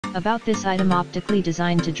About this item: optically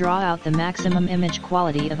designed to draw out the maximum image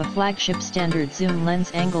quality of a flagship standard zoom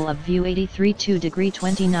lens, angle of view 83.2°,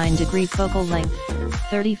 29° focal length,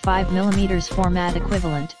 35mm format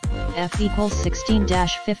equivalent, f equals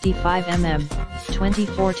 16-55mm,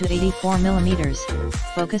 24-84mm,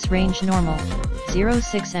 focus range normal,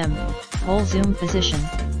 0.6m, whole zoom position,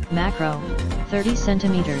 macro, 30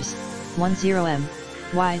 cm, 10m,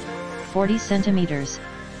 wide, 40 cm,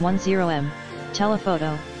 10m,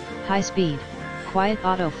 telephoto, high speed, quiet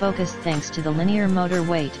autofocus thanks to the linear motor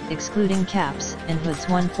weight, excluding caps and hoods,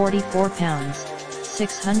 144 pounds,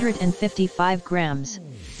 655 grams,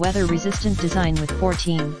 weather resistant design with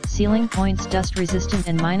 14 sealing points, dust resistant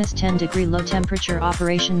and -10° low temperature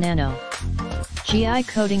operation, nano GI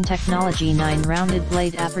coating technology, 9 rounded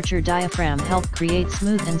blade aperture diaphragm, help create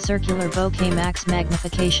smooth and circular bokeh, max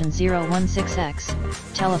magnification 0.16x,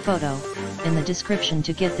 telephoto, in the description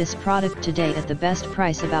to get this product today at the best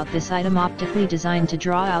price. About this item: optically designed to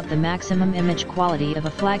draw out the maximum image quality of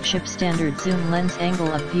a flagship standard zoom lens,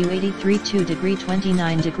 angle of view 83.2°,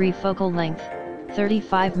 29° focal length,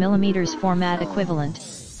 35mm format equivalent,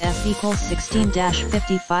 f equals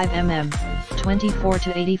 16-55mm,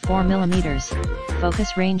 24-84mm,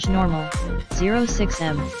 focus range normal,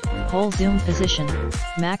 0.6m, whole zoom position,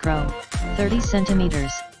 macro, 30 cm,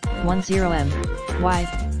 10m, wide,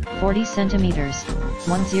 40 cm,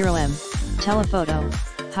 10m, telephoto,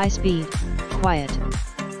 high speed, quiet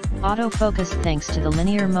autofocus thanks to the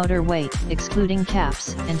linear motor weight, excluding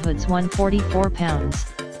caps and hoods, 144 pounds,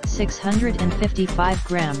 655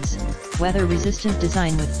 grams, weather resistant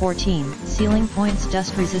design with 14 sealing points,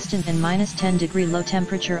 dust resistant and -10° low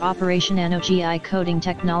temperature operation, nano GI coating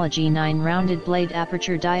technology, 9 rounded blade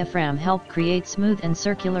aperture diaphragm, help create smooth and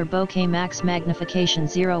circular bokeh, max magnification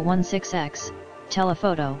 0.16x,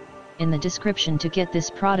 telephoto, in the description to get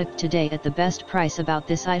this product today at the best price. About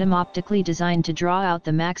this item: optically designed to draw out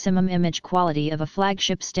the maximum image quality of a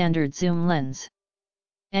flagship standard zoom lens,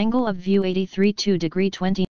 angle of view 83.2°, 20